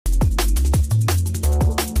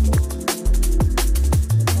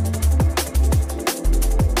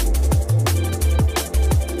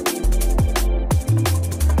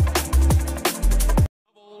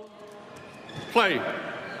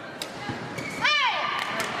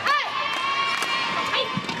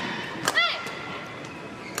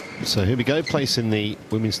So here we go, place in the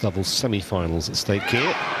women's doubles semi-finals at stake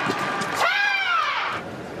here.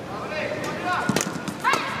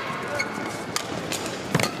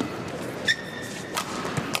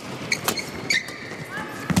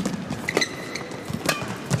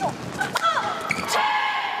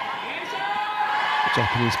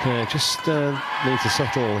 Japanese pair just need to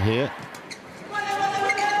settle here.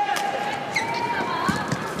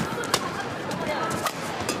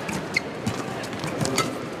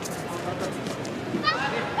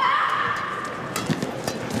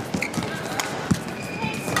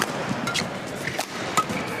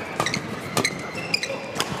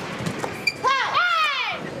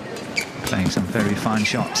 Playing some very fine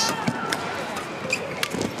shots.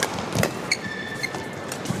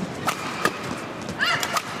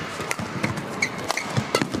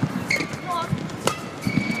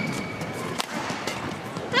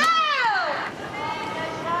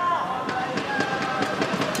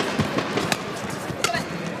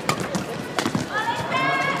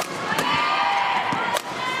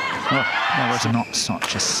 That was not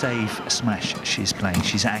such a safe smash she's playing.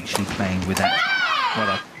 She's actually playing with that. What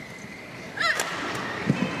a...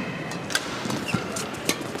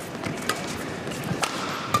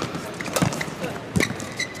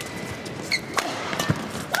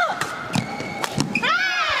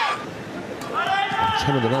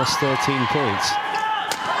 Ten of the last 13 points.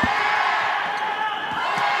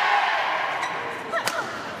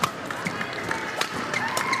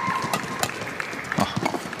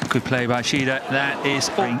 Good play by Shida. That is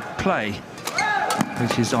play,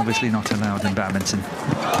 which is obviously not allowed in badminton.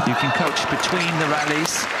 You can coach between the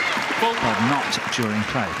rallies, but not during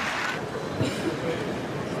play.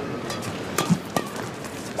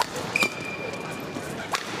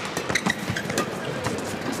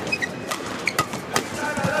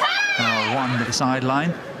 One to the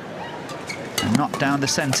sideline and not down the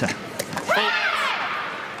centre.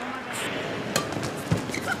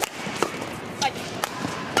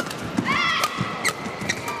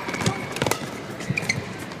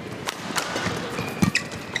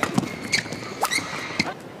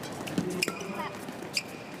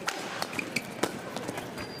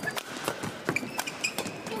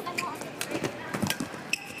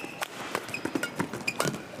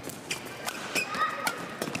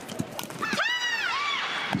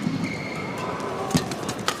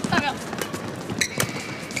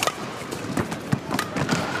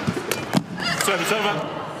 Service over.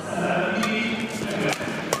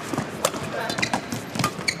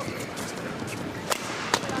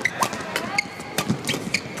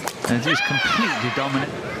 It is completely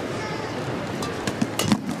dominant.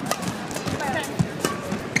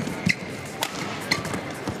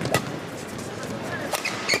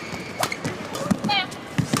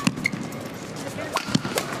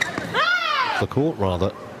 The court,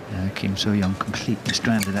 rather. Kim So-young completely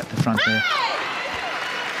stranded at the front there.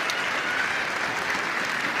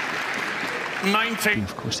 19.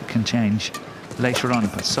 Of course, it can change later on,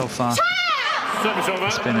 but so far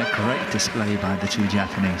it's been a great display by the two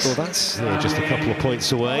Japanese. Well, that's just a couple of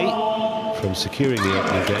points away from securing the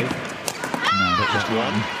opening game. No, but just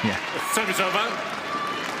one. Yeah. Service over.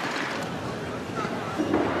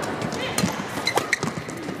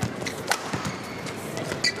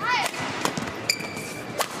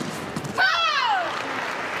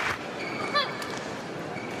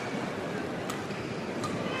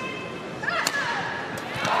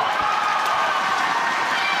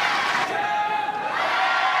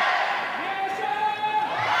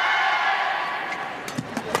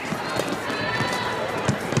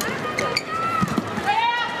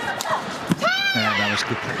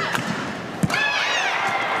 Good play.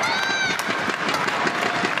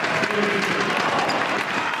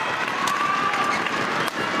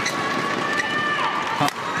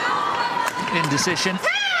 Indecision.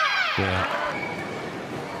 Yeah.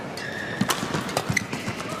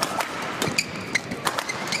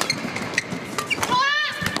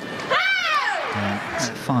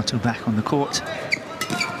 Far too back on the court.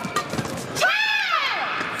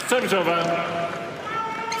 Service over.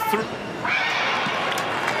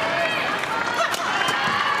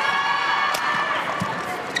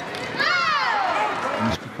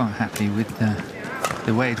 Quite happy with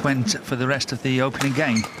the way it went for the rest of the opening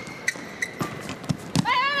game.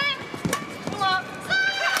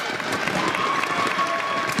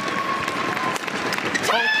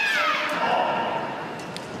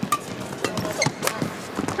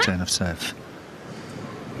 Turn of serve.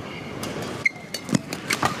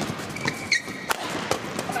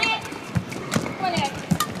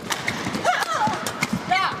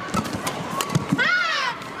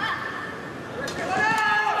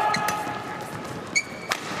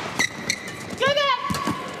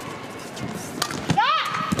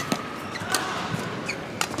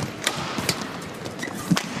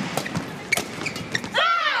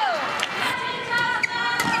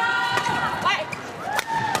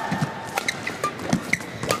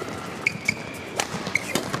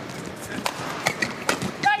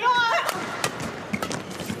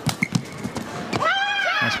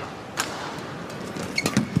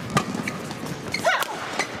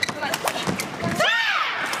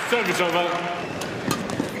 Service over.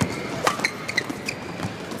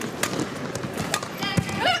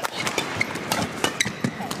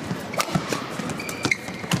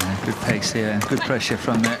 Good pace here, good pressure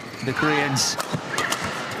from the Koreans.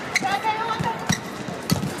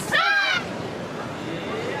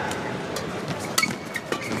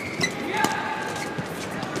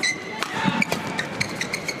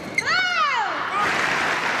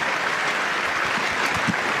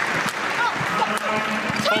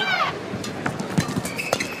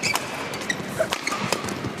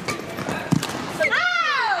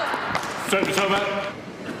 Service over.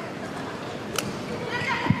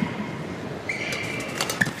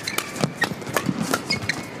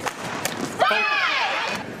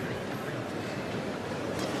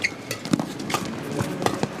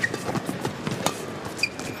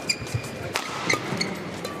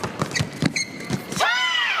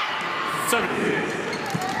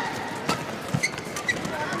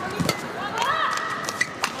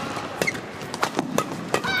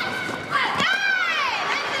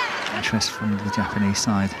 Interest from the Japanese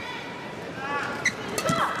side.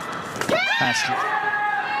 That's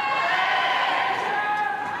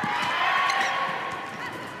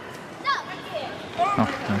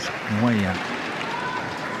that's way out.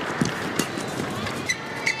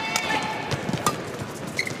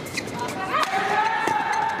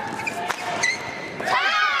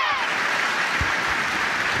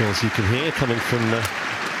 As you can hear, coming from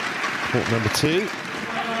court number 2.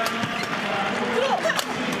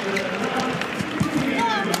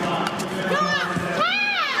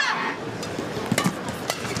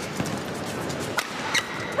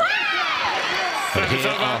 And here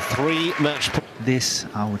are 3 match points. This,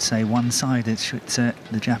 I would say, one-sided. Should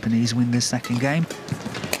the Japanese win this second game?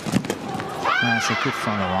 That's a good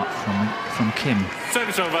follow-up from Kim.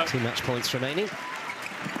 Service over. 2 match points remaining.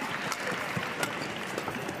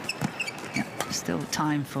 Yeah, still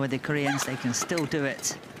time for the Koreans. They can still do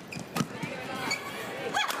it.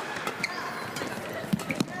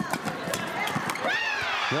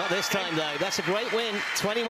 Not this time, though. That's a great win. 21.